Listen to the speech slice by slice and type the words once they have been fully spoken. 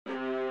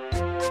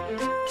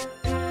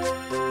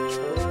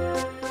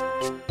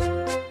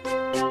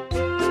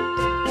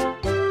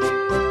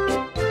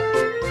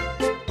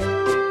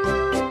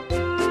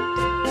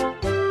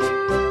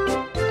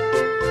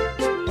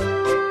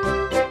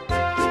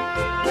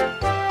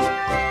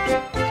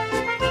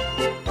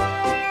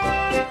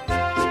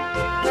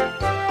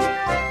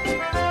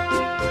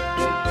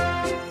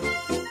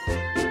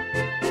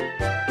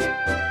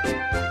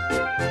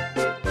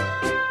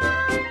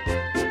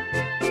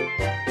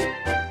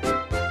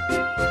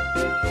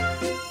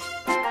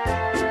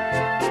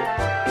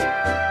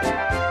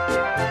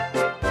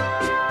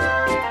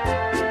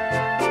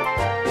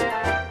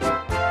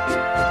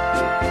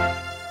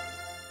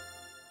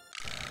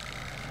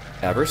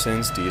Ever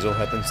since Diesel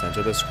had been sent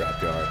to the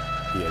scrapyard,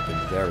 he had been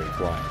very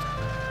quiet.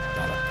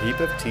 Not a peep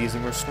of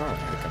teasing or snarling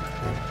had come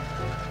from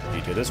him.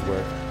 He did his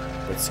work,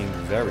 but seemed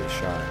very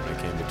shy when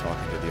it came to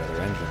talking to the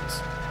other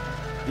engines.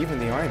 Even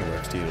the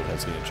ironworks Diesel had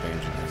seen a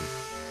change in him.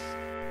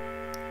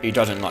 He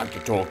doesn't like to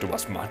talk to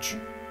us much.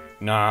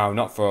 No,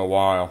 not for a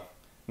while.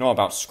 Not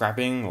about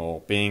scrapping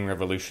or being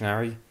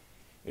revolutionary.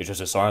 It's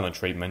just a silent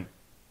treatment.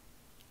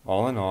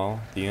 All in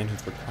all, the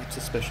engines were quite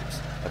suspicious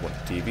of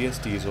what devious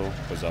Diesel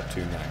was up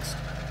to next.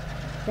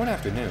 One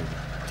afternoon,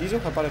 Diesel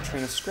had brought a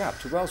train of scrap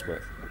to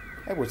Wellsworth.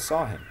 Edward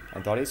saw him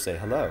and thought he'd say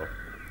hello.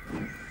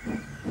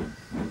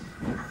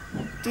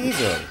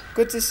 Diesel,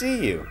 good to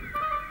see you.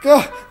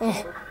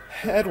 Oh,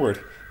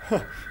 Edward,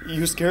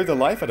 you scared the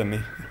life out of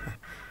me.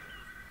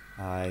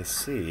 I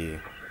see.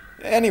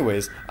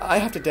 Anyways, I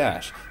have to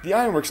dash. The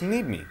ironworks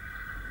need me.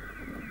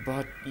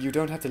 But you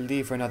don't have to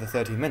leave for another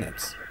 30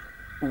 minutes.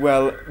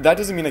 Well, that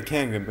doesn't mean I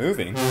can't get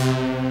moving.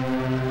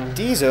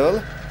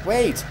 Diesel,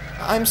 wait.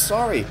 I'm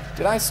sorry.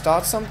 Did I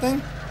start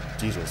something?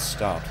 Diesel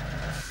stopped.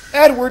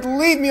 Edward,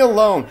 leave me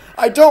alone.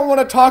 I don't want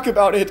to talk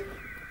about it.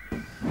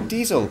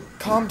 Diesel,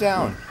 calm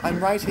down.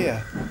 I'm right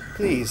here.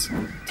 Please,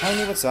 tell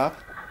me what's up.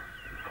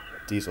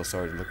 Diesel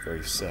started to look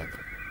very sick.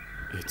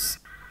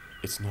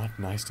 It's not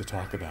nice to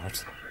talk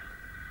about.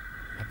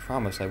 I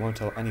promise I won't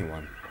tell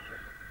anyone.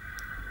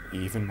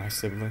 Even my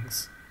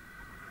siblings?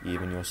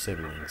 Even your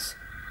siblings.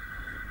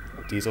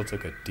 Diesel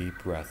took a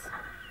deep breath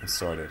and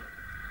started.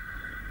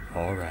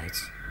 All right.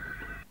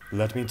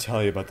 Let me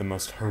tell you about the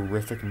most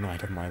horrific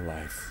night of my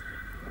life.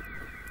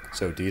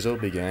 So Diesel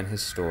began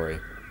his story.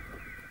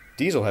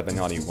 Diesel had been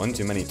naughty one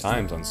too many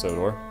times on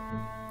Sodor.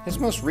 His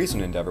most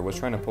recent endeavor was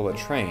trying to pull a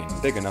train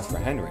big enough for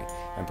Henry,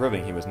 and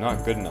proving he was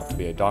not good enough to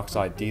be a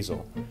dockside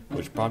Diesel,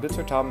 which prompted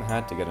Sir Topham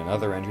Hatt to get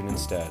another engine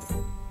instead.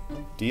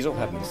 Diesel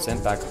had been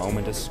sent back home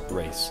in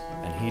disgrace,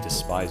 and he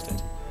despised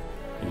it.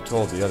 He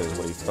told the others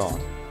what he thought.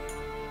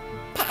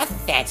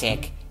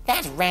 Pathetic!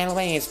 That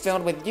railway is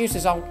filled with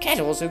useless old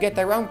kettles who get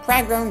their own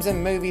programs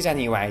and movies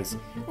anyways.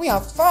 We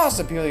are far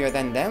superior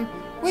than them.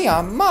 We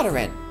are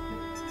modern.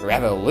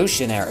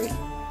 Revolutionary.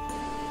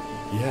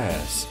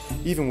 Yes,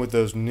 even with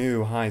those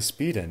new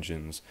high-speed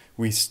engines,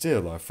 we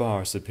still are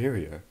far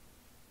superior.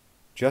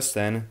 Just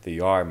then, the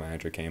yard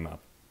manager came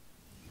up.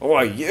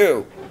 Oi,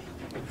 you!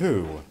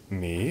 Who?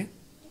 Me?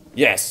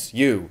 Yes,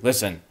 you.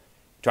 Listen.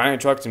 Train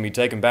and trucks can be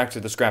taken back to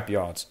the scrap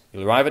yards.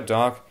 You'll arrive at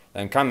dark,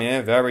 then come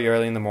here very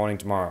early in the morning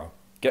tomorrow.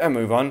 Get a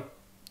move on.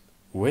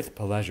 With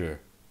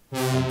pleasure.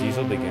 And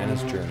Diesel began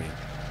his journey.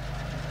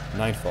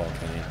 Nightfall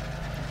came.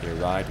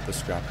 He arrived at the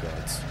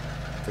scrapyards.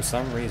 For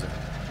some reason,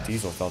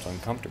 Diesel felt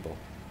uncomfortable.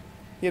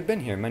 He had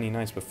been here many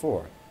nights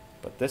before,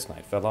 but this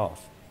night fell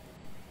off.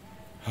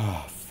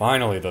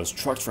 Finally, those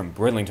trucks from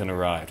Bridlington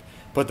arrived.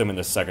 Put them in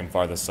the second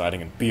farthest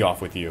siding and be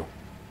off with you.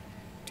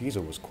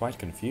 Diesel was quite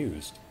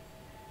confused.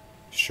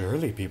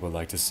 Surely people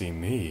like to see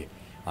me.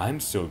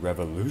 I'm still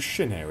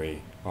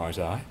revolutionary, aren't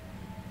I?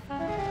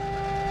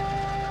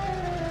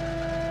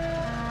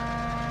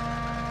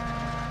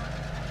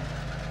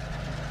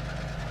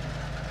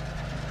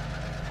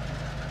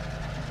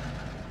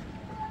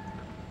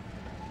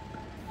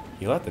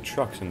 He left the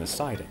trucks in the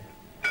siding.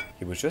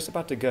 He was just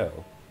about to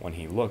go when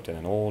he looked at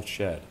an old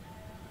shed.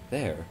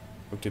 There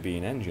looked to be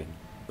an engine,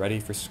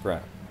 ready for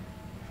scrap.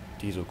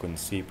 Diesel couldn't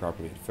see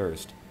properly at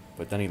first,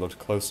 but then he looked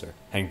closer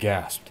and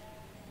gasped.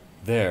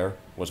 There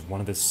was one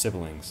of his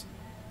siblings,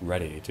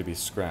 ready to be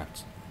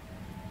scrapped.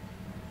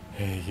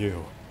 Hey,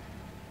 you.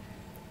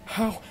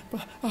 How?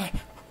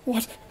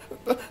 What?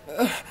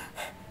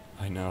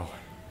 I know.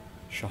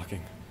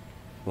 Shocking.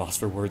 Lost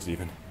for words,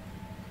 even.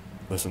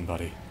 Listen,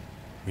 buddy.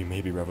 We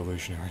may be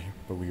revolutionary,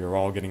 but we are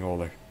all getting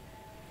older.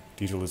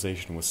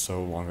 Dieselization was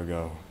so long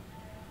ago.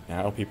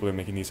 Now people are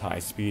making these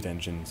high-speed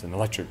engines and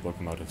electric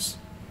locomotives.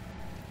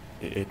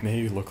 It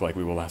may look like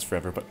we will last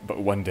forever, but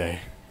one day,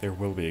 there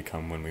will be a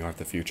come when we aren't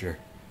the future.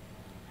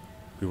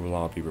 We will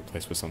all be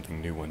replaced with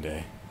something new one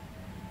day.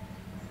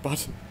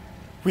 But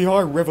we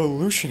are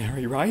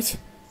revolutionary, right?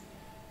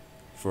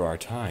 For our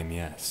time,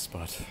 yes,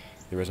 but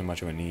there isn't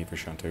much of a need for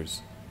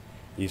shunters.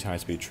 These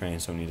high-speed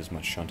trains don't need as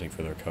much shunting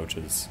for their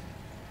coaches.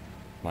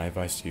 My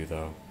advice to you,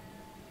 though,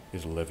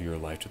 is live your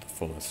life to the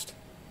fullest.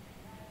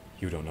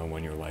 You don't know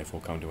when your life will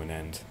come to an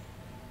end.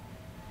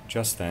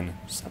 Just then,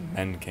 some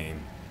men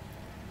came.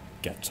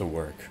 Get to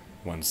work,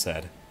 one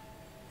said.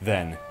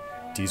 Then,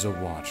 Diesel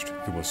watched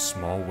through a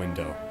small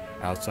window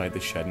outside the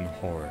shed in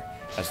horror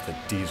as the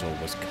Diesel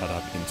was cut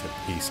up into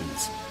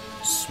pieces,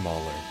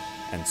 smaller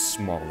and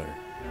smaller,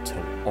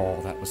 till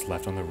all that was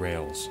left on the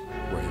rails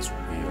were his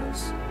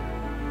wheels.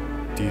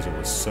 Diesel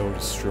was so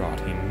distraught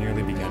he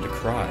nearly began to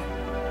cry.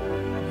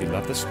 He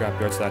left the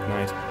scrapyards that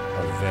night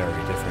a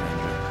very different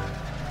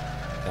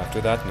engine.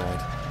 After that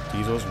night,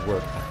 Diesel's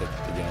work ethic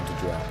began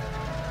to drop.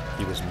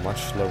 He was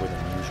much slower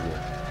than usual,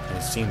 and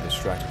he seemed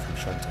distracted from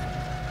shunting.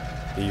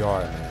 The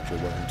yard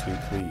manager wasn't too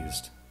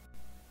pleased.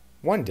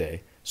 One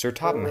day, Sir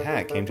Topham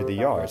Hatt came to the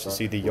yards to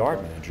see the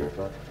yard manager.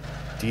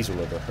 Diesel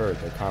overheard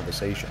their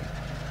conversation.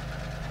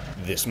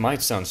 "This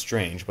might sound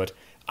strange, but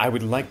I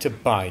would like to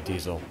buy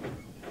Diesel."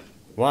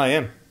 "Why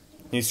him?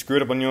 He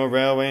screwed up on your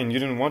railway and you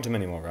didn't want him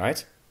anymore,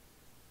 right?"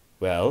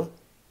 "Well,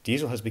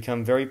 Diesel has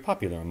become very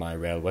popular on my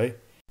railway.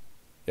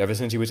 Ever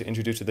since he was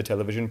introduced to the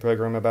television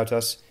program about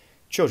us,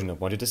 children have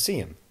wanted to see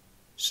him.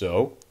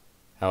 So,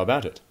 how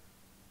about it?"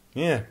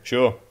 "Yeah,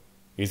 sure.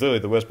 He's literally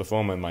the worst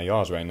performer in my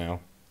yards right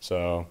now,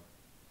 so..."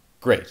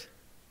 "Great.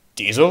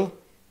 Diesel,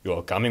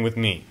 you're coming with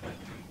me."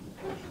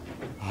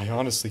 I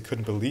honestly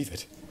couldn't believe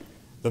it.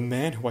 The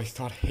man who I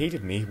thought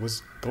hated me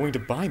was going to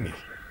buy me.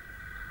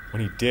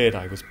 When he did,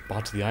 I was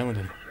brought to the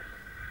island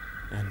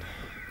and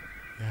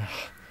yeah.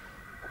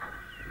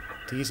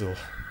 Diesel,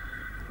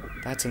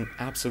 that's an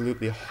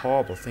absolutely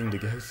horrible thing to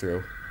go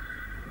through.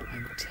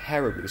 I'm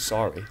terribly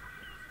sorry.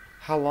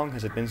 How long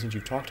has it been since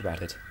you talked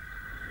about it?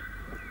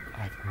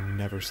 I've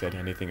never said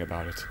anything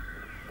about it.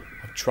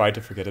 I've tried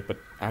to forget it, but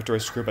after I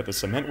screwed up at the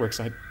cement works,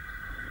 it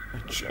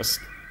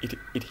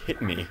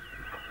hit me.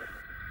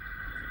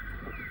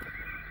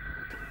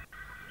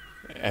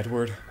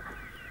 Edward,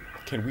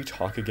 can we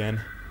talk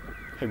again?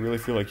 I really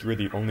feel like you're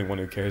the only one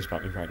who cares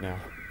about me right now.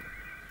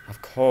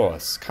 Of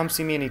course. Come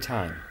see me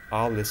anytime.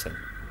 I'll listen.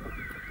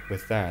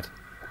 With that,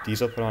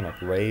 Diesel put on a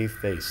brave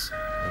face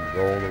and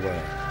rolled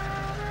away.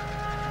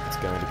 It's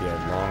going to be a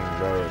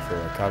long road for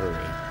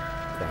recovery,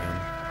 Graham,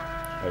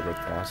 Edward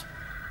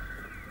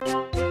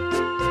thought.